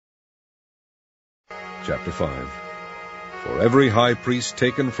Chapter 5. For every high priest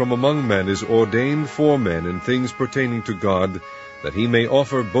taken from among men is ordained for men in things pertaining to God, that he may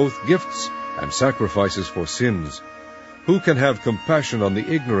offer both gifts and sacrifices for sins. Who can have compassion on the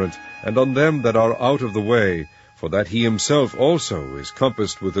ignorant and on them that are out of the way, for that he himself also is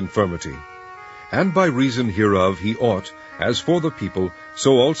compassed with infirmity? And by reason hereof he ought, as for the people,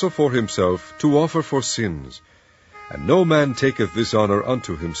 so also for himself, to offer for sins. And no man taketh this honor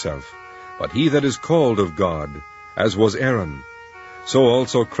unto himself, but he that is called of God, as was Aaron. So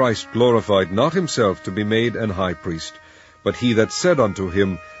also Christ glorified not himself to be made an high priest, but he that said unto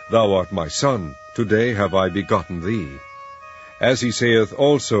him, Thou art my Son, today have I begotten thee. As he saith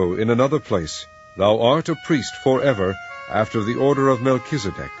also in another place, Thou art a priest forever, after the order of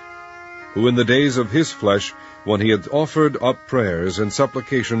Melchizedek, who in the days of his flesh, when he had offered up prayers and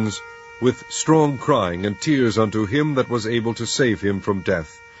supplications, with strong crying and tears unto him that was able to save him from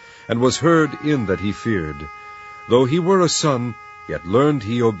death, and was heard in that he feared. Though he were a son, yet learned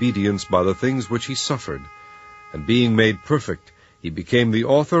he obedience by the things which he suffered. And being made perfect, he became the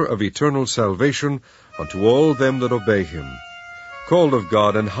author of eternal salvation unto all them that obey him, called of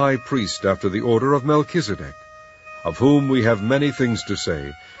God an high priest after the order of Melchizedek, of whom we have many things to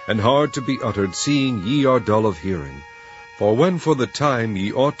say, and hard to be uttered, seeing ye are dull of hearing. For when for the time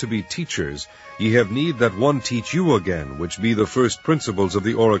ye ought to be teachers, ye have need that one teach you again, which be the first principles of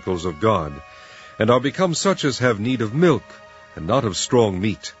the oracles of God, and are become such as have need of milk, and not of strong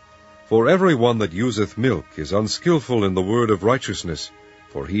meat. For every one that useth milk is unskilful in the word of righteousness,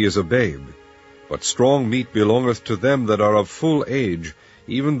 for he is a babe. But strong meat belongeth to them that are of full age,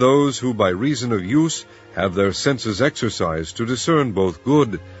 even those who by reason of use have their senses exercised to discern both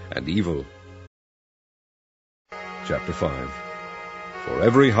good and evil. Chapter 5. For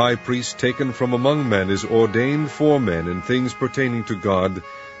every high priest taken from among men is ordained for men in things pertaining to God,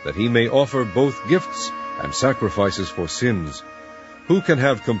 that he may offer both gifts and sacrifices for sins. Who can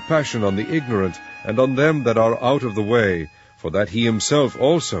have compassion on the ignorant and on them that are out of the way, for that he himself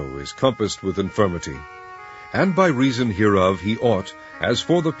also is compassed with infirmity? And by reason hereof he ought, as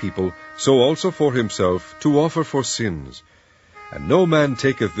for the people, so also for himself, to offer for sins. And no man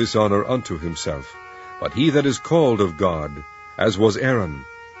taketh this honor unto himself, but he that is called of God, as was Aaron.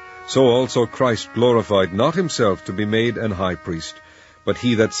 So also Christ glorified not himself to be made an high priest, but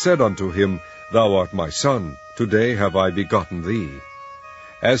he that said unto him, Thou art my Son, today have I begotten thee.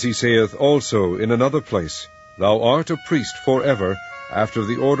 As he saith also in another place, Thou art a priest forever, after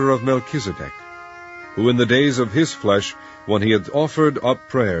the order of Melchizedek, who in the days of his flesh, when he had offered up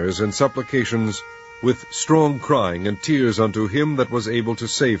prayers and supplications, with strong crying and tears unto him that was able to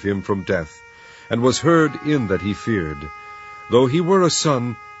save him from death, and was heard in that he feared. Though he were a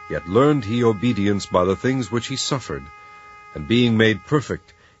son, yet learned he obedience by the things which he suffered. And being made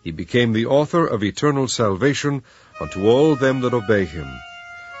perfect, he became the author of eternal salvation unto all them that obey him,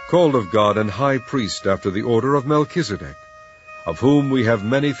 called of God an high priest after the order of Melchizedek, of whom we have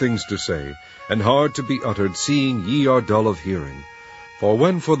many things to say, and hard to be uttered, seeing ye are dull of hearing. For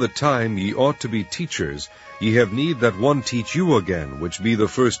when for the time ye ought to be teachers, ye have need that one teach you again, which be the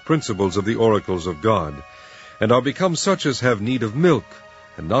first principles of the oracles of God, and are become such as have need of milk,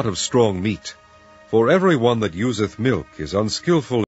 and not of strong meat. For every one that useth milk is unskilful